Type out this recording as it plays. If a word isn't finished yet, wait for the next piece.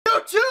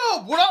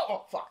YouTube, what up?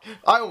 Oh, fuck.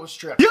 I almost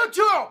tripped.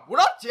 YouTube, what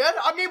up, dude?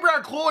 I'm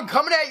NameBranClothing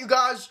coming at you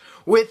guys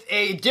with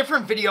a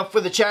different video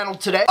for the channel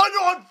today. An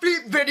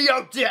on-feet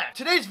video, dude.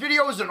 Today's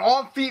video is an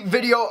on-feet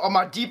video of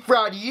my deep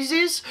fried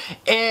Yeezys,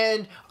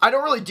 and I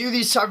don't really do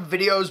these type of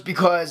videos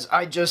because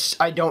I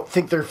don't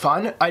think they're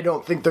fun. I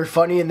don't think they're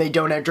funny, and they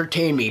don't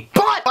entertain me.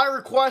 But by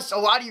request, a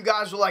lot of you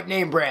guys were like,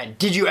 NameBran,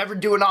 did you ever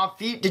do an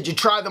on-feet? Did you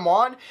try them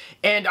on?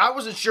 And I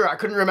wasn't sure. I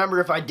couldn't remember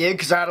if I did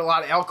because I had a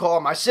lot of alcohol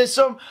in my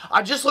system.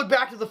 I just looked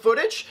back at the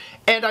footage,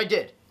 and I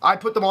did. I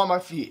put them on my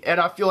feet, and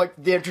I feel like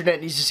the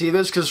internet needs to see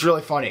this because it's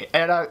really funny,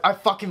 and I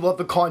fucking love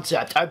the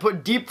concept. I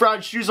put deep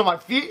fried shoes on my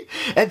feet,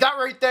 and that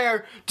right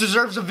there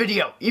deserves a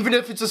video, even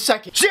if it's a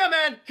second. So yeah,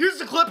 man, here's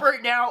the clip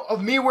right now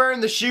of me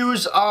wearing the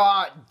shoes,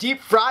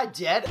 deep fried,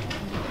 dead.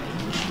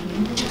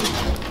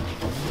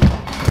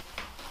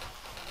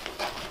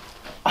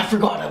 I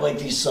forgot I like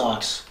these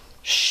socks.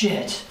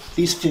 Shit.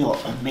 These feel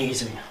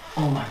amazing.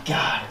 Oh my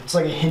god. It's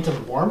like a hint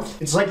of warmth.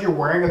 It's like you're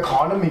wearing a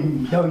condom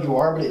and you know you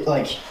are, but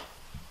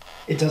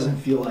it doesn't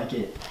feel like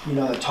it. You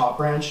know, the top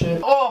brand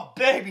shit. Oh,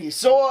 baby.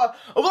 So,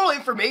 a little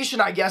information,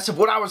 I guess, of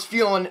what I was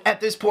feeling at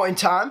this point in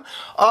time.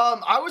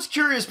 I was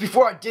curious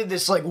before I did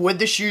this, like, would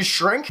the shoes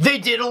shrink? They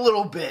did a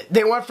little bit.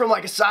 They went from,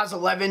 like, a size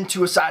 11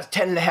 to a size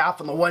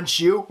 10.5 on the one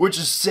shoe, which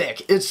is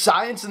sick. It's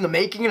science in the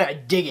making, and I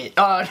dig it.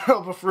 No,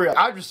 but for real,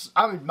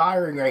 I'm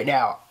admiring right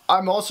now.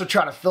 I'm also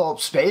trying to fill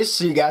up space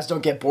so you guys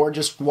don't get bored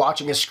just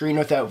watching a screen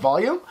without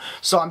volume.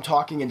 So I'm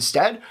talking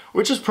instead,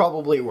 which is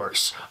probably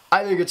worse.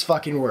 I think it's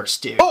fucking worse,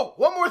 dude. Oh,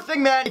 one more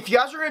thing, man. If you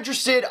guys are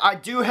interested, I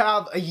do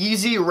have a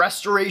Yeezy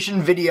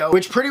restoration video,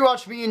 which pretty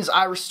much means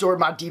I restored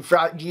my deep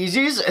fried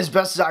Yeezys as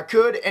best as I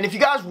could. And if you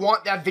guys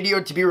want that video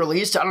to be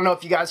released, I don't know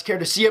if you guys care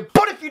to see it,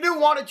 but if you do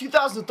want it,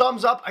 2,000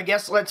 thumbs up, I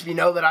guess lets me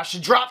know that I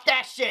should drop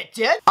that shit,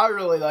 dude. I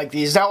really like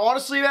these. Now,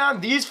 honestly,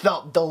 man, these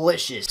felt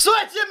delicious. So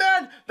that's it,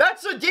 man.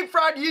 That's a deep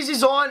fried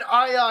Yeezys on.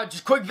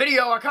 Just quick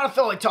video. I kind of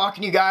felt like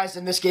talking to you guys,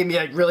 and this gave me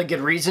a really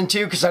good reason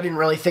to, because I didn't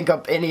really think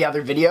up any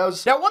other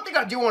videos. Now, one thing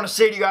I do want to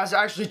say to you guys,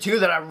 actually, too,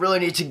 that I really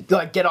need to,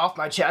 like, get off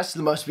my chest in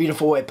the most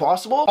beautiful way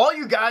possible. All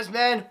you guys,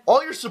 man,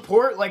 all your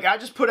support, like, I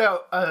just put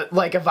out,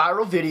 like, a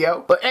viral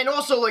video, and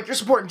also, like, your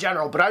support in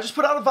general, but I just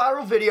put out a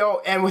viral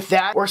video, and with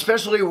that, or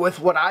especially with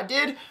what I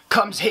did,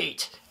 comes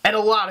hate. And a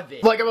lot of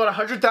it. Like, about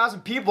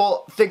 100,000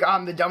 people think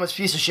I'm the dumbest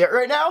piece of shit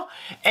right now,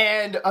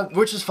 and,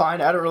 which is fine,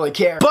 I don't really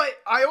care. But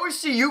I always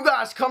see you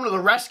guys come to the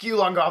rescue,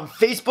 like, on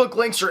Facebook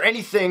links or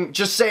anything,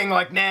 just saying,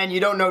 like, man, you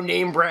don't know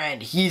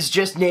NameBran. He's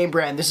just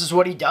NameBran. This is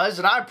what he does,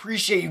 and I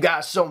appreciate you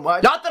guys so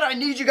much. Not that I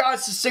need you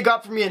guys to stick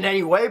up for me in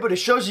any way, but it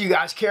shows you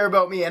guys care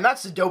about me, and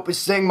that's the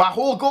dopest thing. My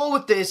whole goal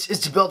with this is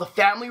to build a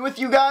family with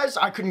you guys.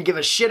 I couldn't give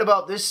a shit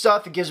about this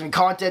stuff. It gives me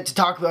content to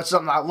talk about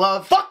something I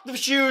love. Fuck the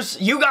shoes.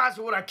 You guys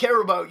are what I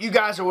care about. You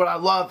guys are what I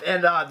love,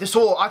 and I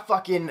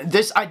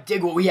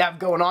dig what we have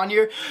going on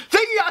here.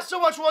 Thank you guys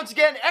so much once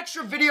again.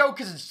 Extra video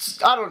because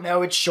it's, I don't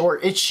know, it's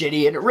short, it's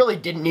shitty, and it really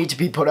didn't need to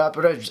be put up,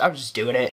 but I'm just doing it.